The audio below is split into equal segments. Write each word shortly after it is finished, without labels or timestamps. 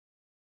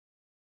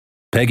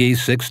Peggy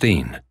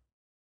 16.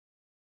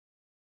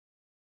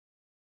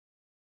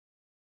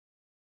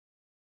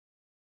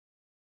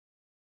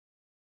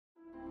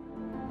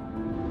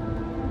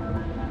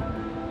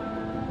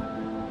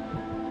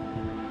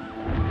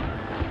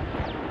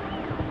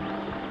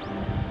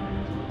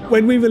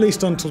 When we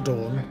released Until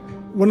Dawn,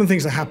 one of the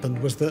things that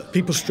happened was that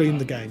people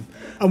streamed the game.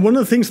 And one of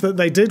the things that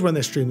they did when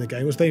they streamed the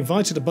game was they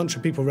invited a bunch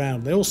of people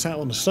around. They all sat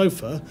on a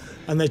sofa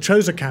and they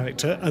chose a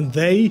character and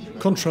they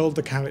controlled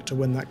the character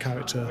when that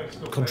character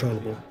was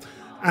controllable.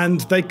 And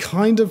they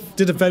kind of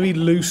did a very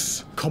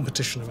loose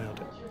competition around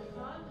it.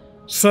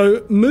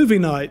 So movie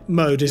night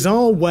mode is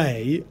our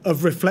way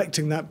of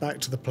reflecting that back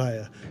to the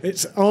player.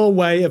 It's our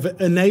way of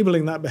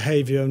enabling that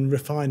behaviour and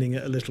refining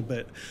it a little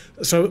bit.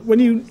 So when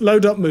you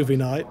load up movie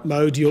night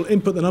mode, you'll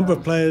input the number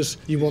of players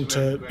you want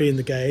to be in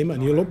the game,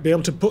 and you'll be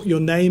able to put your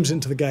names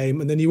into the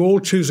game, and then you all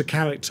choose a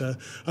character,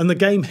 and the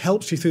game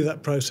helps you through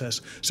that process.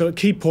 So at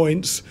key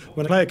points,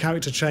 when a player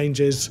character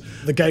changes,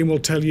 the game will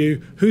tell you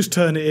whose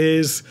turn it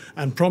is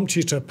and prompt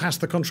you to pass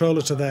the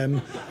controller to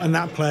them, and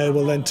that player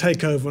will then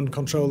take over and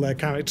control their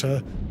character.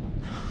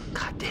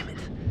 God damn it.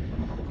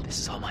 This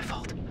is all my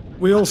fault.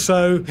 We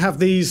also have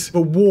these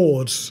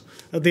awards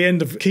at the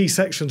end of key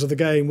sections of the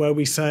game where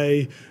we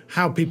say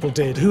how people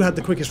did, who had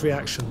the quickest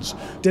reactions,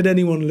 did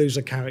anyone lose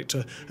a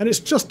character, and it's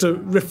just to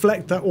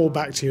reflect that all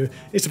back to you.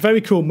 It's a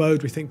very cool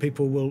mode. We think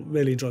people will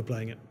really enjoy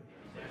playing it.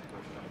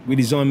 We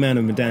designed Man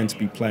of Medan to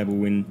be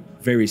playable in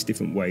various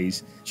different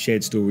ways: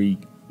 shared story,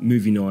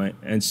 movie night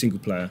and single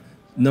player,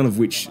 none of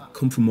which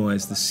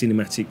compromise the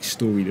cinematic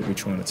story that we're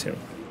trying to tell.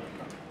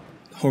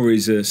 Horror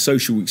is a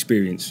social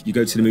experience. You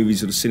go to the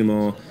movies or the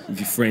cinema with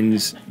your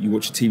friends, you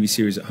watch a TV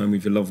series at home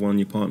with your loved one,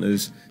 your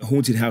partners. A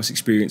haunted house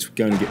experience,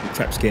 going to get the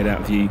crap scared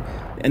out of you.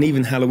 And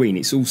even Halloween,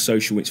 it's all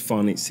social, it's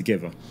fun, it's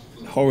together.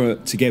 Horror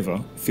together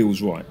feels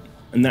right.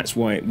 And that's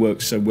why it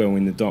works so well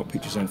in the Dark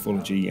Pictures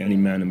anthology and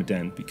in Man of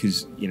Medan,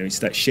 because it's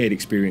that shared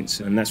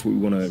experience, and that's what we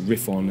want to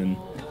riff on and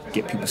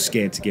get people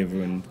scared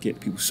together and get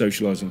people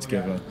socialising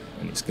together,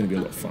 and it's going to be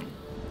a lot of fun.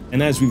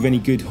 And as with any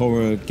good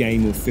horror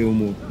game or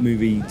film or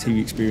movie,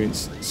 TV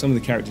experience, some of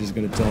the characters are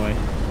going to die.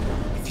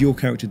 If your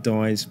character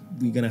dies,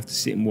 we're going to have to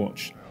sit and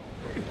watch.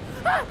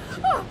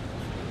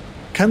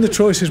 Can the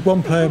choices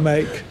one player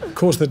make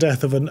cause the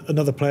death of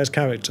another player's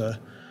character?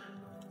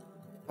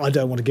 I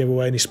don't want to give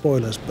away any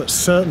spoilers, but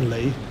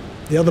certainly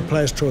the other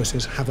player's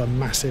choices have a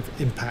massive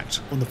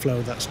impact on the flow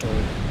of that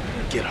story.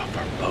 Get off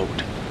our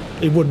boat.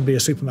 It wouldn't be a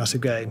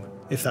supermassive game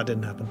if that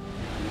didn't happen.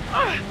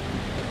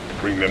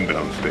 Bring them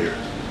downstairs.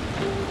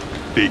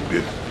 Take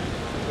this.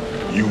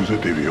 Use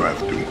it if you have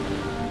to.